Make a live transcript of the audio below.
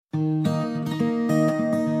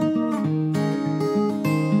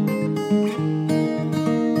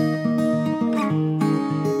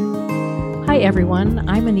everyone.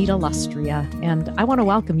 I'm Anita Lustria, and I want to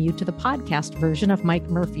welcome you to the podcast version of Mike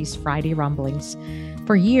Murphy's Friday Rumblings.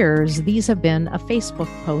 For years, these have been a Facebook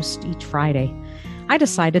post each Friday. I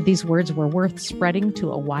decided these words were worth spreading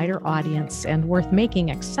to a wider audience and worth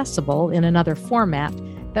making accessible in another format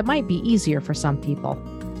that might be easier for some people.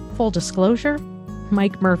 Full disclosure,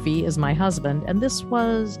 Mike Murphy is my husband, and this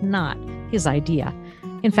was not his idea.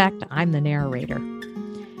 In fact, I'm the narrator.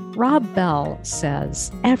 Rob Bell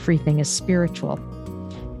says everything is spiritual.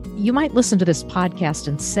 You might listen to this podcast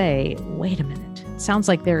and say, wait a minute, it sounds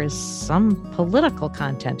like there is some political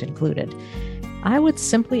content included. I would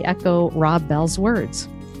simply echo Rob Bell's words.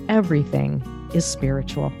 Everything is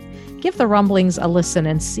spiritual. Give the Rumblings a listen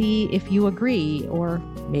and see if you agree, or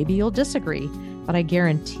maybe you'll disagree, but I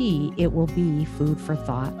guarantee it will be food for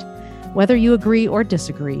thought. Whether you agree or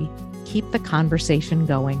disagree, keep the conversation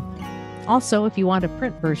going. Also, if you want a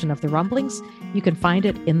print version of the Rumblings, you can find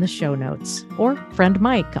it in the show notes or friend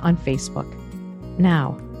Mike on Facebook.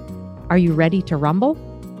 Now, are you ready to rumble?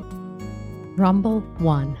 Rumble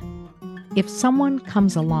 1. If someone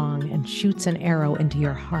comes along and shoots an arrow into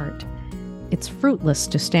your heart, it's fruitless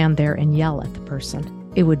to stand there and yell at the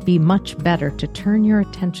person. It would be much better to turn your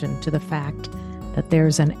attention to the fact that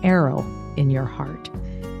there's an arrow in your heart.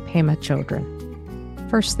 Pema Chodron.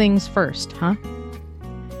 First things first, huh?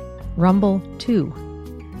 Rumble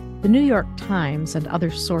 2. The New York Times and other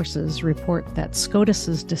sources report that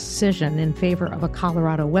SCOTUS's decision in favor of a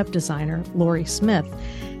Colorado web designer, Lori Smith,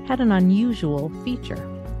 had an unusual feature.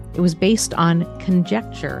 It was based on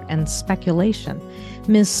conjecture and speculation.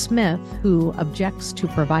 Ms. Smith, who objects to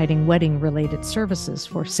providing wedding-related services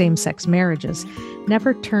for same-sex marriages,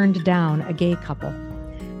 never turned down a gay couple.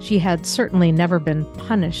 She had certainly never been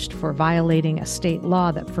punished for violating a state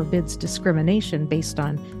law that forbids discrimination based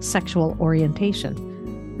on sexual orientation.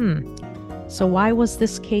 So why was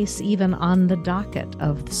this case even on the docket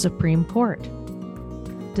of the Supreme Court?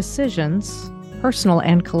 Decisions, personal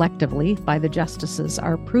and collectively, by the justices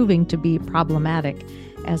are proving to be problematic,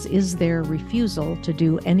 as is their refusal to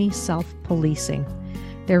do any self-policing.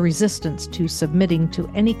 Their resistance to submitting to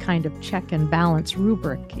any kind of check and balance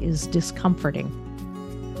rubric is discomforting.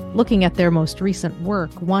 Looking at their most recent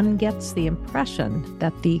work, one gets the impression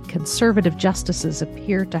that the conservative justices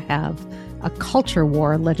appear to have a culture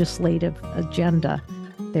war legislative agenda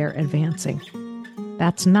they're advancing.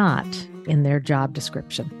 That's not in their job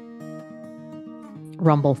description.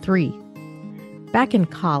 Rumble 3. Back in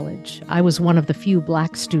college, I was one of the few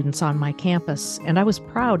Black students on my campus, and I was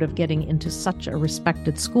proud of getting into such a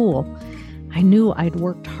respected school. I knew I'd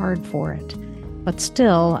worked hard for it. But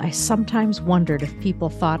still, I sometimes wondered if people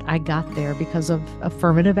thought I got there because of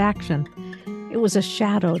affirmative action. It was a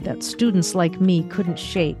shadow that students like me couldn't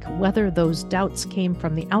shake, whether those doubts came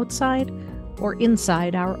from the outside or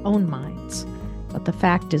inside our own minds. But the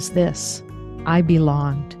fact is this: I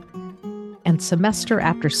belonged. And semester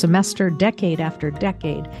after semester, decade after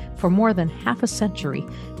decade, for more than half a century,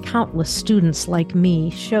 countless students like me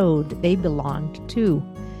showed they belonged too.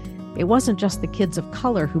 It wasn't just the kids of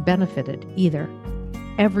color who benefited either.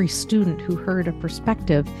 Every student who heard a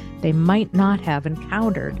perspective they might not have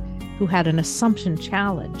encountered, who had an assumption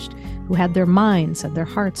challenged, who had their minds and their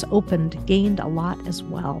hearts opened, gained a lot as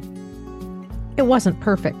well. It wasn't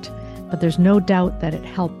perfect, but there's no doubt that it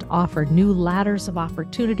helped offer new ladders of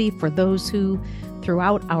opportunity for those who,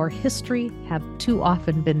 throughout our history, have too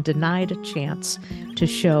often been denied a chance to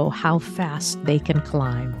show how fast they can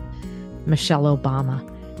climb. Michelle Obama,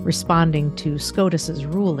 responding to SCOTUS's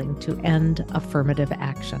ruling to end affirmative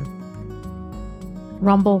action.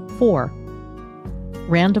 Rumble 4.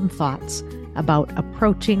 Random thoughts about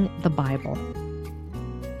approaching the Bible.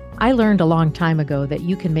 I learned a long time ago that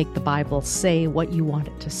you can make the Bible say what you want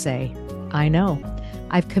it to say. I know.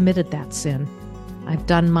 I've committed that sin. I've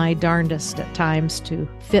done my darndest at times to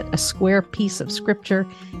fit a square piece of scripture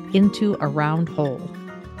into a round hole.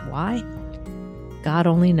 Why? God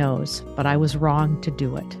only knows, but I was wrong to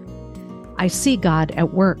do it. I see God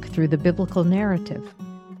at work through the biblical narrative,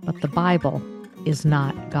 but the Bible is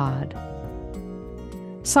not God.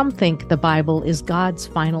 Some think the Bible is God's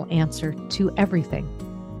final answer to everything.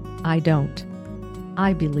 I don't.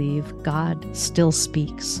 I believe God still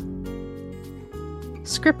speaks.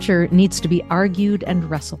 Scripture needs to be argued and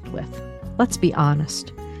wrestled with. Let's be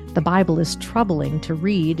honest. The Bible is troubling to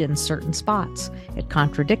read in certain spots. It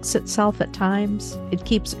contradicts itself at times. It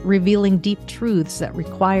keeps revealing deep truths that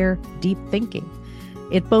require deep thinking.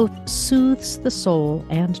 It both soothes the soul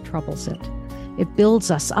and troubles it. It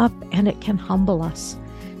builds us up and it can humble us.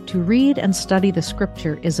 To read and study the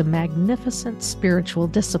Scripture is a magnificent spiritual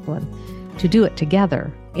discipline. To do it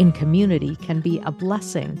together in community can be a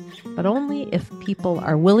blessing, but only if people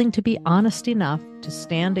are willing to be honest enough to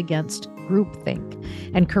stand against groupthink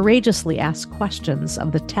and courageously ask questions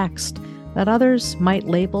of the text that others might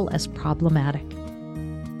label as problematic.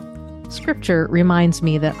 Scripture reminds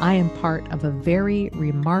me that I am part of a very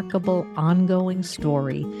remarkable ongoing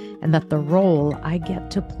story and that the role I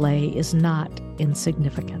get to play is not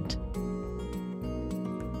insignificant.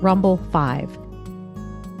 Rumble 5.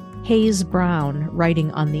 Hayes Brown,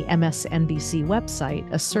 writing on the MSNBC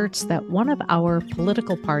website, asserts that one of our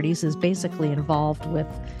political parties is basically involved with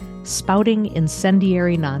spouting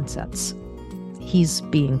incendiary nonsense. He's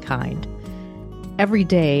being kind. Every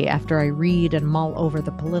day after I read and mull over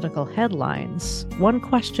the political headlines, one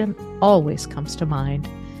question always comes to mind.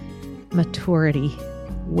 Maturity,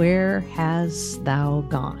 where has thou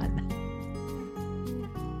gone?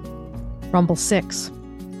 Rumble 6.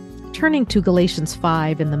 Turning to Galatians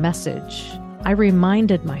 5 in the Message, I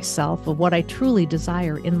reminded myself of what I truly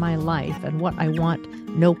desire in my life and what I want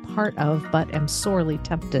no part of but am sorely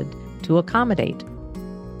tempted to accommodate.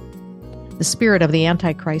 The spirit of the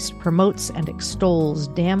Antichrist promotes and extols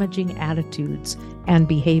damaging attitudes and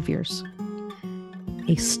behaviors.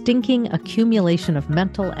 A stinking accumulation of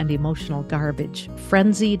mental and emotional garbage,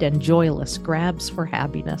 frenzied and joyless grabs for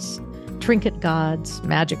happiness, trinket gods,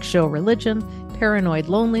 magic show religion, paranoid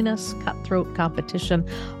loneliness, cutthroat competition,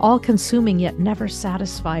 all-consuming yet never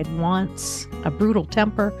satisfied wants, a brutal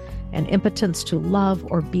temper, an impotence to love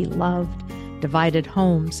or be loved, divided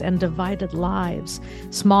homes and divided lives,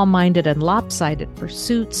 small-minded and lopsided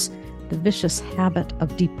pursuits, the vicious habit of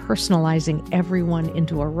depersonalizing everyone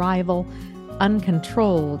into a rival,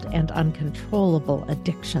 uncontrolled and uncontrollable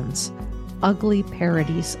addictions, ugly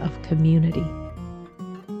parodies of community.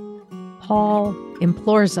 Paul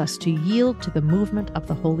implores us to yield to the movement of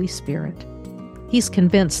the Holy Spirit. He's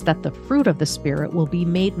convinced that the fruit of the Spirit will be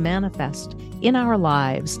made manifest in our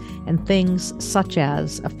lives, and things such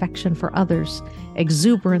as affection for others,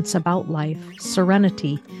 exuberance about life,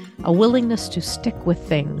 serenity, a willingness to stick with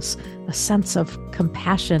things, a sense of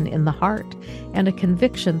compassion in the heart, and a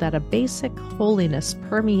conviction that a basic holiness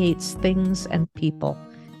permeates things and people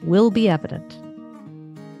will be evident.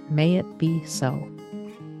 May it be so.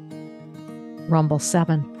 Rumble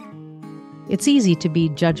 7. It's easy to be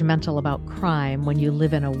judgmental about crime when you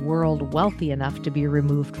live in a world wealthy enough to be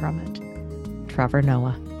removed from it. Trevor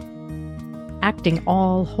Noah. Acting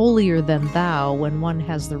all holier than thou when one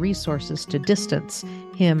has the resources to distance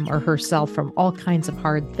him or herself from all kinds of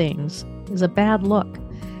hard things is a bad look.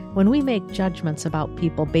 When we make judgments about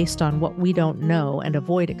people based on what we don't know and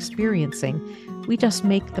avoid experiencing, we just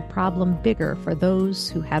make the problem bigger for those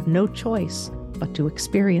who have no choice but to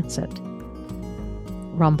experience it.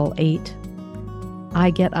 Rumble 8. I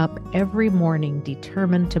get up every morning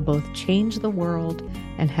determined to both change the world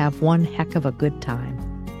and have one heck of a good time.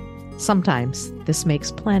 Sometimes this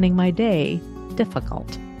makes planning my day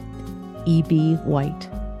difficult. E.B. White.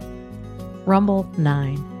 Rumble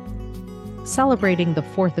 9. Celebrating the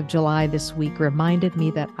 4th of July this week reminded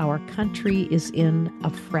me that our country is in a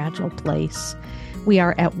fragile place. We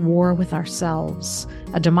are at war with ourselves.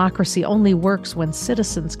 A democracy only works when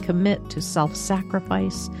citizens commit to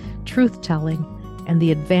self-sacrifice, truth-telling, and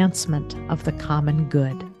the advancement of the common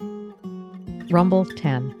good. Rumble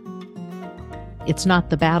 10. It's not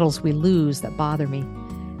the battles we lose that bother me.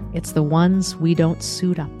 It's the ones we don't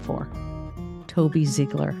suit up for. Toby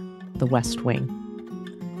Ziegler, The West Wing.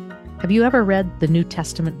 Have you ever read the New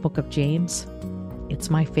Testament book of James? It's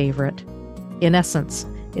my favorite. In essence,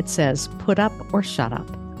 it says, put up or shut up.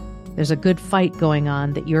 There's a good fight going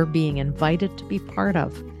on that you're being invited to be part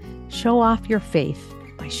of. Show off your faith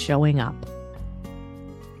by showing up.